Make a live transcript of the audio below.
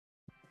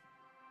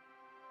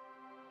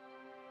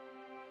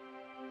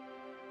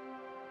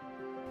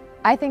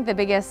I think the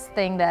biggest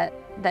thing that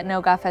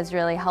No Guff has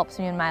really helped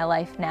me in my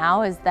life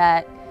now is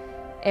that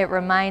it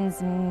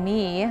reminds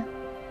me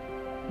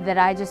that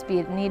I just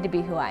need to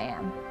be who I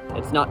am.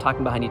 It's not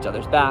talking behind each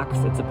other's backs,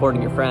 it's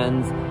supporting your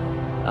friends.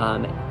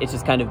 It's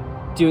just kind of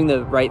doing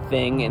the right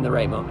thing in the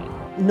right moment.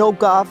 No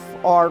Guff,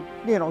 or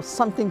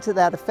something to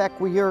that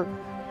effect, where you're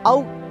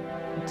out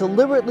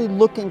deliberately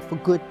looking for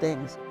good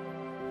things.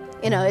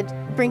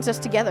 It brings us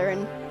together,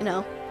 and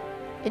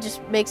it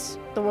just makes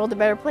the world a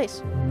better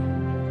place.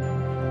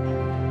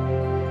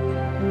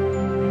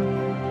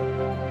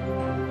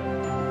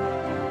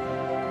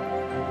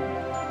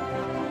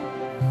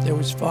 There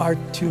was far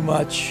too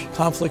much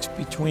conflicts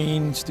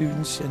between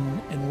students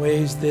in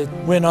ways that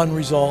went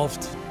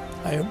unresolved.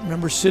 I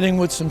remember sitting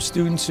with some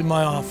students in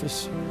my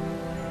office.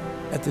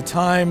 At the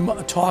time,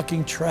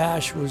 talking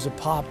trash was a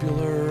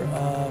popular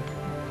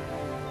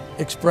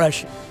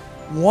expression.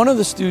 One of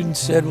the students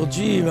said, well,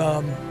 gee,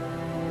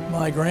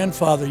 my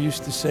grandfather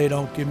used to say,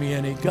 don't give me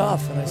any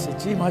guff. And I said,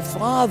 gee, my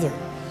father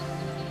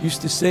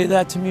used to say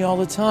that to me all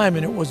the time,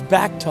 and it was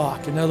back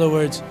talk. In other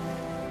words,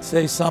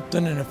 say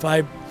something, and if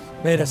I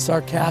made a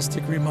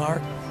sarcastic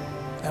remark,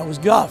 that was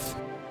guff.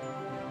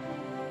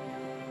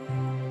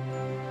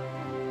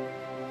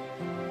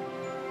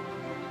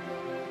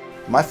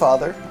 My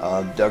father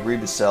dug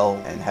Rebusel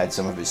and had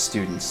some of his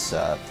students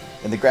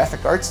in the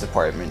graphic arts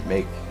department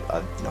make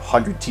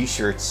 100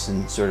 t-shirts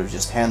and sort of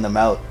just hand them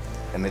out.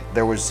 And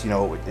there was,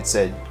 it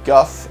said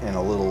guff and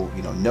a little,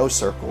 no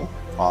circle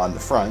on the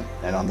front,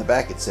 and on the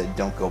back it said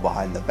don't go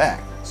behind the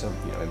back. So,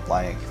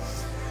 implying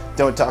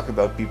don't talk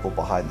about people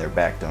behind their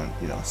back, don't,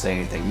 say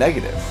anything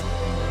negative.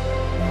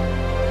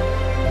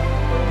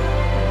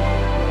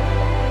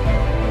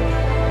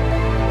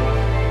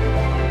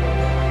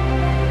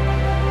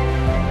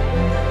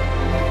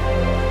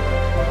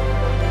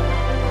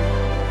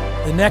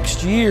 The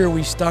next year,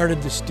 we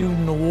started the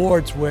student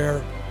awards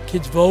where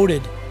kids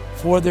voted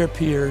for their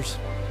peers,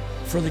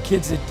 for the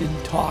kids that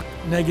didn't talk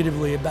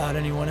negatively about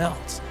anyone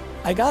else.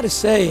 I gotta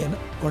say,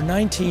 for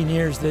 19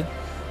 years that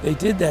they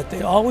did that,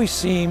 they always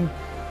seemed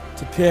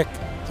to pick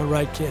the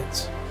right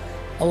kids.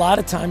 A lot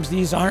of times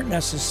these aren't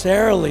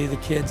necessarily the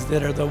kids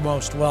that are the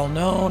most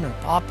well-known or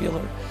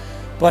popular,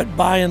 but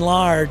by and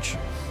large,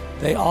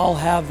 they all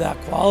have that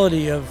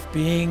quality of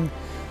being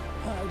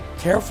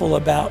careful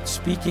about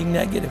speaking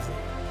negatively.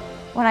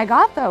 When I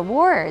got the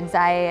awards,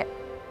 I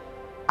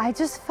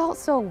just felt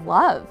so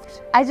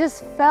loved. I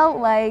just felt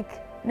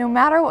like no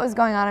matter what was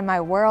going on in my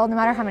world, no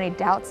matter how many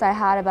doubts I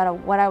had about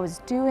what I was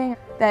doing,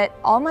 that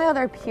all my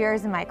other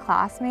peers and my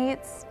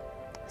classmates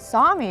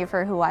saw me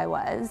for who I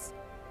was.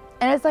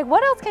 And it's like,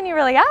 what else can you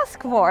really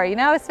ask for,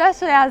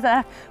 especially as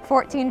a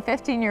 14,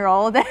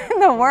 15-year-old in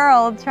the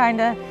world trying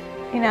to,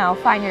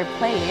 find your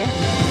place.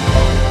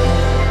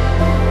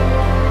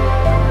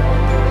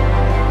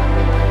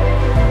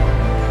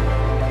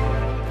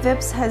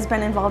 VIPS has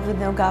been involved with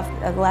No Guff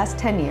the last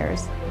 10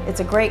 years. It's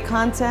a great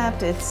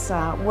concept, it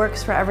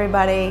works for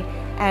everybody,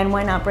 and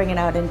why not bring it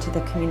out into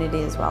the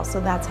community as well?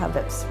 So that's how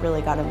VIPS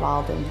really got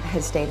involved and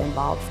has stayed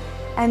involved.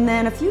 And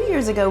then a few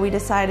years ago we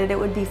decided it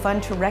would be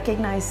fun to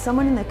recognize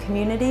someone in the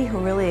community who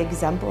really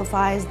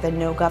exemplifies the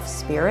No Guff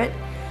spirit.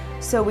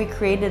 So we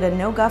created a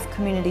No Guff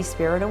Community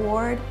Spirit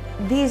Award.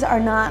 These are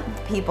not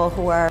people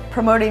who are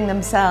promoting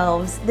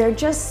themselves, they're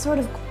just sort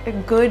of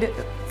good,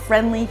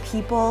 friendly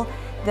people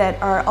that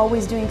are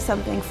always doing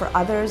something for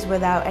others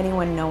without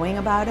anyone knowing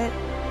about it.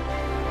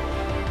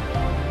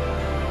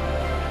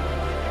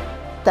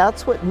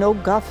 That's what No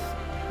Guff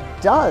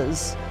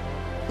does,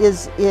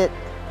 is it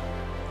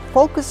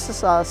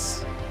focuses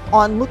us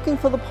on looking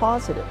for the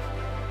positive.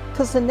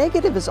 Because the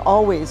negative is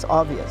always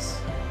obvious.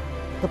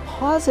 The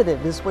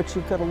positive is what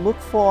you've got to look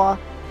for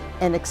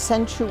and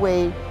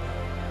accentuate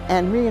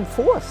and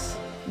reinforce.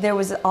 There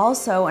was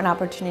also an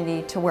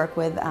opportunity to work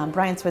with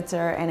Brian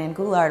Switzer and Ann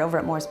Goulart over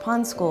at Morris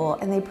Pond School,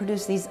 and they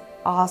produced these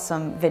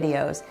awesome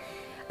videos.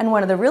 And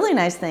one of the really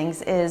nice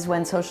things is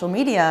when social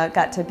media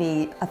got to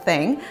be a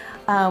thing,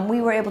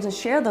 we were able to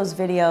share those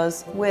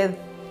videos with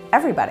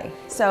everybody.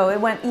 So it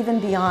went even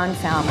beyond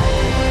Falmouth.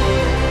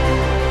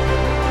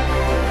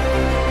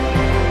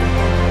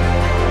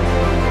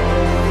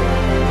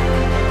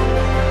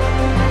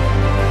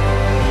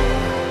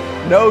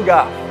 No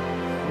Guff.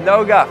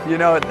 No Guff.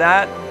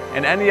 That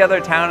in any other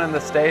town in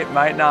the state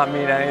might not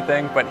mean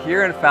anything, but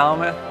here in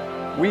Falmouth,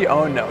 we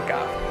own No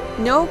Guff.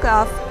 No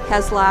Guff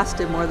has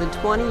lasted more than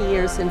 20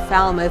 years in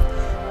Falmouth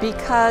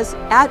because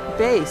at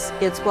base,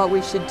 it's what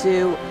we should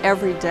do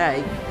every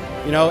day.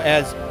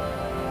 As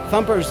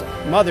Thumper's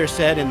mother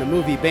said in the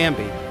movie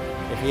Bambi,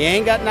 if you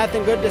ain't got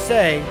nothing good to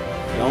say,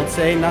 don't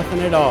say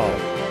nothing at all.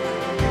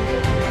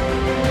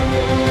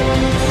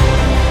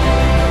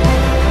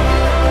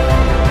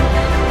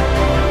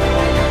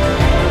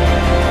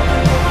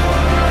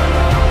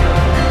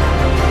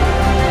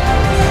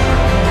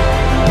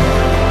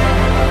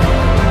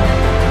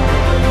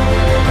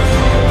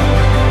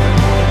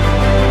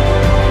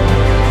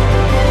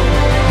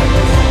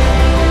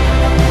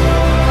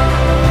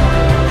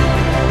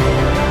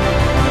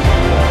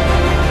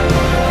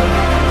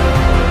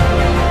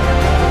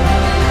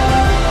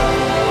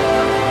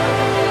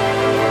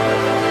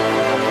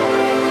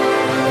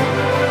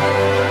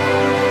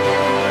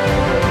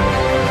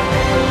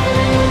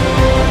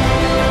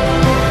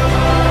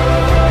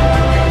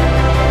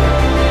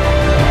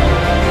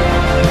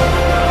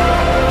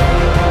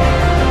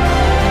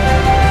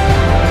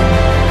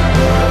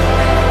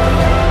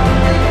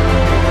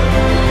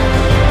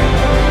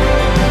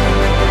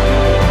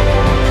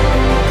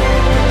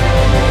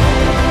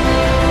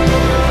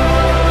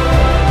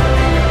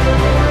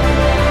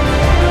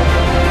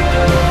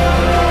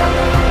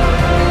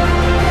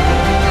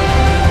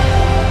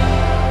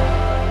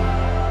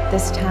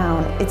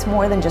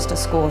 more than just a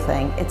school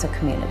thing, it's a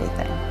community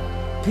thing.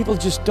 People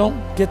just don't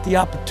get the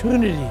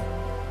opportunity.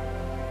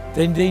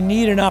 They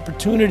need an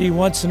opportunity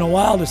once in a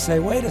while to say,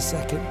 wait a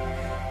second,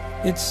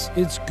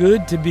 it's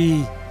good to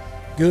be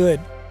good.